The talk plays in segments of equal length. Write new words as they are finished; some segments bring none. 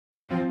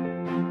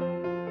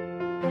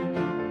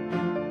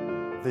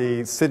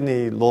The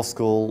Sydney Law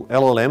School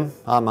LLM,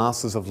 our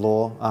Masters of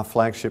Law, our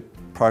flagship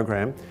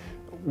program,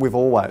 we've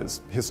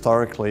always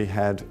historically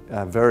had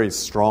a very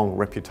strong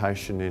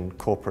reputation in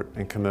corporate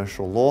and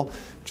commercial law,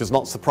 which is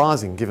not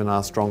surprising given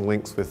our strong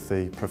links with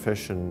the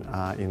profession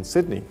in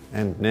Sydney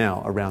and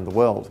now around the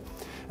world.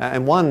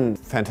 And one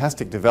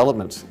fantastic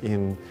development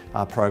in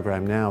our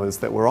program now is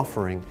that we're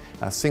offering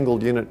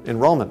single unit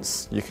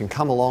enrolments. You can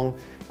come along,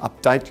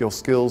 update your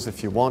skills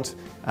if you want,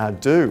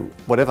 do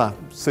whatever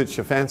suits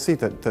your fancy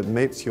that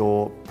meets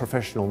your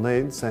professional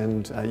needs,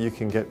 and you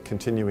can get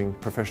continuing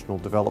professional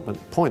development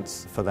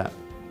points for that.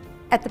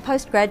 At the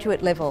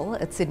postgraduate level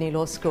at Sydney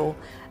Law School,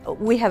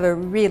 we have a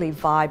really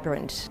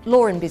vibrant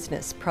law and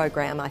business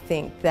program, I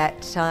think, that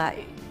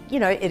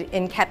it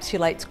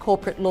encapsulates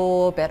corporate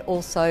law, but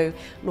also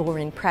law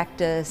in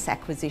practice,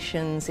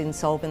 acquisitions,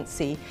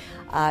 insolvency,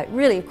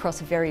 really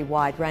across a very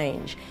wide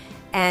range.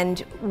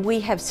 And we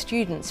have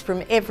students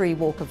from every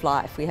walk of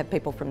life. We have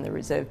people from the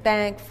Reserve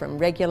Bank, from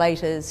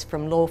regulators,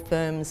 from law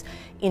firms,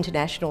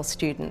 international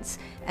students.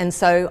 And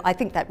so I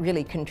think that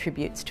really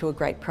contributes to a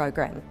great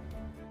program.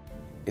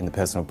 In the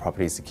Personal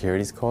Property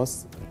Securities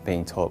course,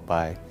 being taught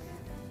by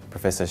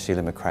Professor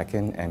Sheila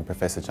McCracken and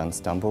Professor John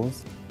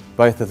Stumbles.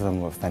 Both of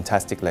them were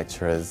fantastic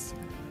lecturers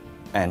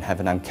and have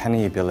an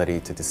uncanny ability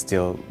to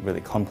distill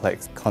really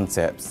complex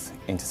concepts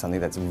into something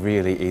that's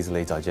really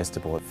easily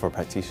digestible for a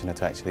practitioner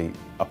to actually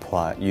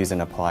use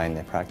and apply in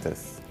their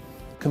practice.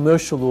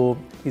 Commercial law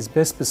is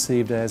best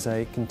perceived as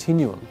a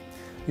continuum.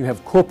 You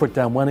have corporate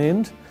down one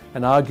end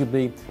and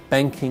arguably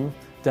banking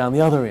down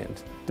the other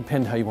end,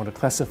 depending how you want to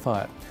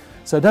classify it.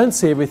 So don't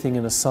see everything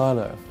in a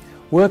silo.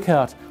 Work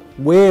out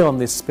where on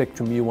this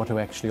spectrum you want to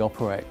actually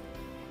operate.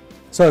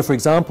 So for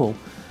example,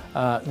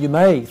 you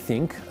may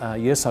think,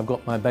 yes, I've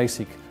got my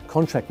basic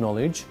contract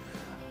knowledge,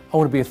 I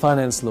want to be a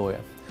finance lawyer.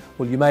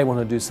 Well, you may want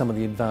to do some of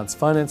the advanced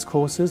finance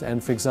courses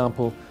and, for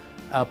example,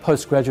 our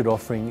postgraduate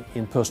offering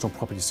in personal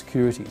property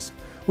securities,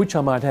 which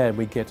I might add,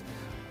 we get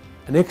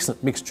an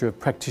excellent mixture of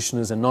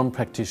practitioners and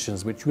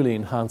non-practitioners, which really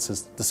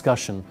enhances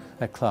discussion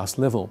at class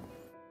level.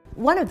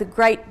 One of the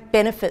great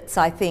benefits,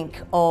 I think,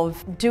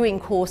 of doing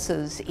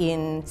courses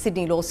in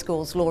Sydney Law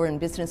School's Law and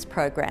Business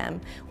program,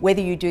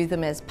 whether you do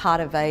them as part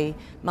of a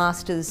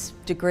master's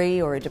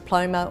degree or a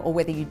diploma, or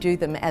whether you do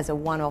them as a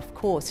one-off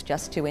course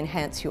just to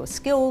enhance your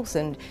skills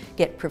and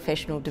get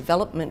professional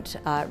development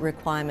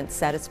requirements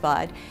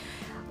satisfied,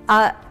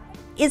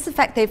 is the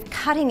fact they're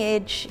cutting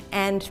edge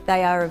and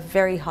they are of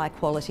very high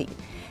quality.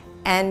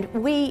 And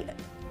we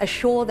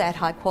assure that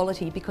high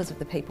quality because of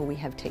the people we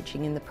have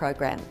teaching in the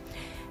program.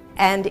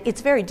 And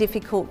it's very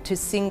difficult to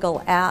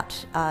single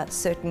out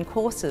certain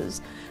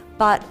courses,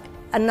 but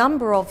a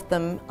number of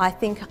them I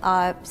think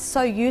are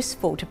so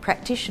useful to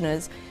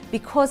practitioners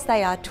because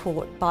they are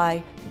taught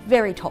by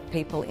very top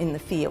people in the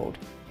field.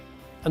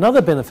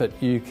 Another benefit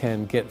you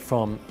can get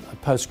from a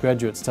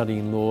postgraduate study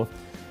in law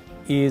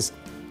is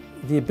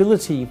the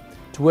ability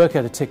to work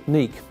out a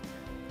technique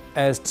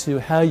as to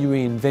how you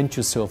reinvent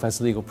yourself as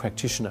a legal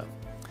practitioner.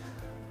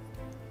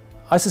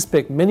 I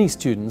suspect many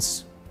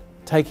students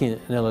taking an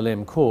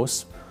LLM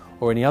course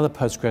or any other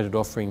postgraduate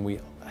offering we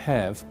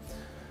have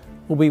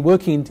will be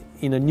working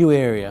in a new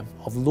area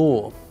of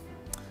law,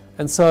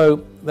 and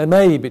so they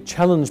may be a bit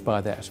challenged by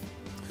that.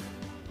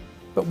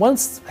 But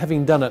once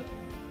having done it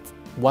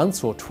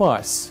once or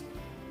twice,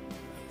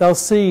 they'll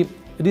see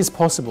it is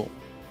possible.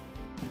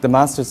 The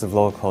Masters of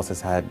Law course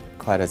has had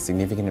quite a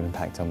significant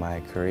impact on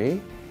my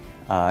career.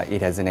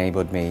 It has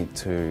enabled me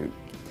to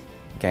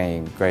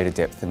gain greater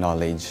depth of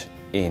knowledge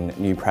in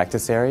new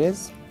practice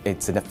areas.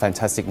 It's a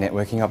fantastic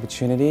networking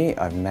opportunity.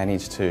 I've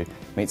managed to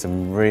meet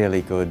some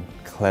really good,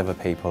 clever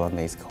people on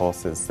these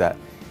courses that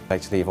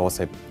actually have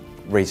also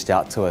reached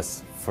out to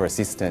us for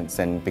assistance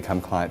and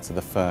become clients of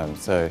the firm.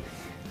 So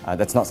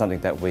that's not something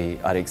that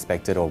I'd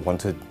expected or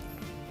wanted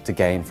to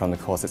gain from the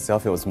course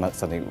itself. It was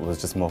something that was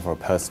just more for a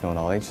personal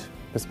knowledge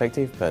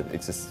perspective, but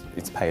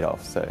it's paid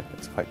off, so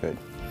it's quite good.